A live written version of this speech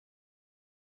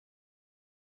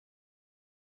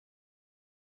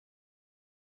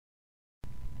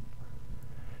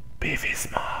Beefie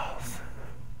Smalls.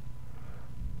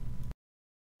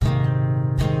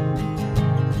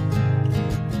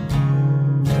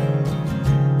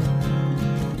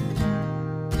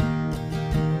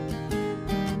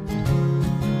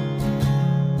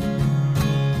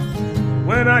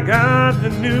 When I got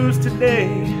the news today,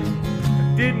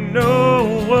 I didn't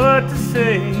know what to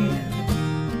say,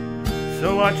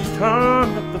 so I just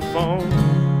hung up the phone.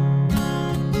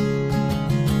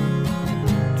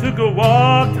 Took a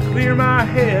walk to clear my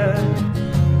head,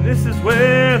 and this is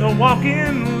where the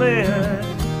walking led.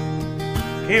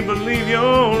 Can't believe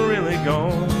you're really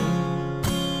gone.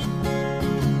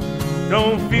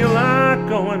 Don't feel like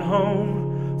going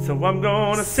home, so I'm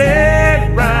gonna sit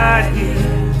right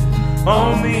here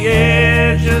on the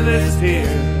edge of this pier,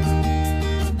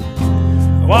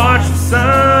 watch the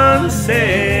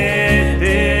sunset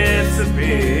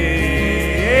disappear,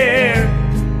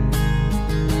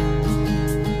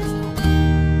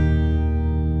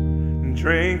 and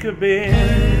drink a beer.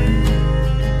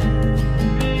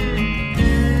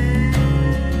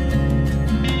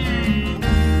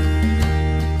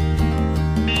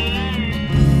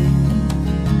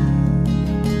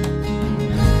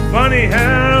 Funny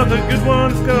how the good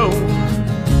ones go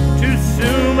too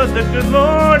soon, but the good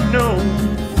Lord knows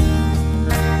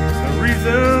the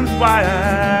reasons why,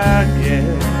 I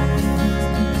guess.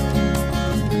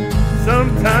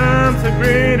 Sometimes a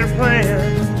greater plan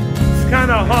is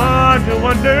kinda hard to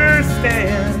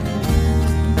understand.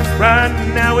 Right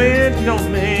now it don't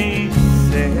make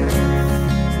sense.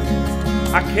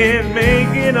 I can't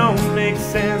make it all make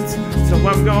sense, so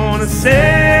I'm gonna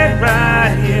sit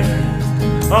right here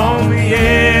on the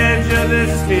edge of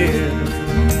this pier,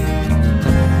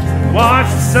 watch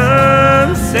the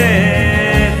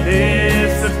sunset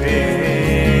disappear,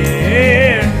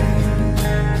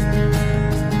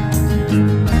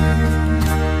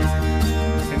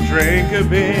 and drink a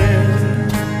beer.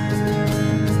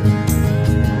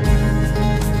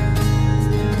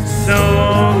 So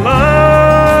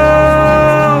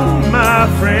long, my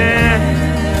friend,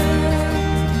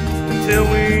 until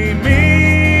we meet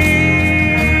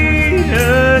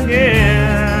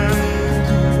again.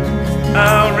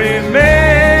 I'll remember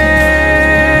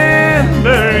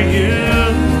you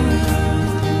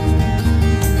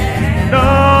and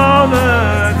all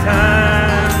the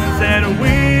times that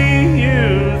we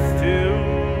used to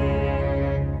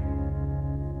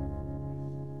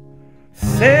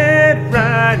sit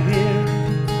right here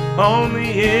on the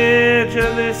edge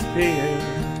of this pier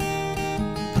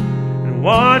and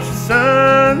watch the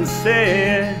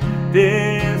sunset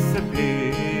disappear,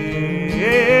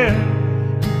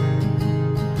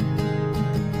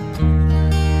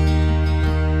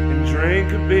 and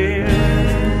drink a beer.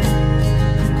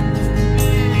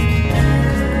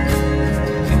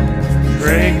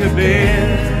 Drink a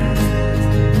beer.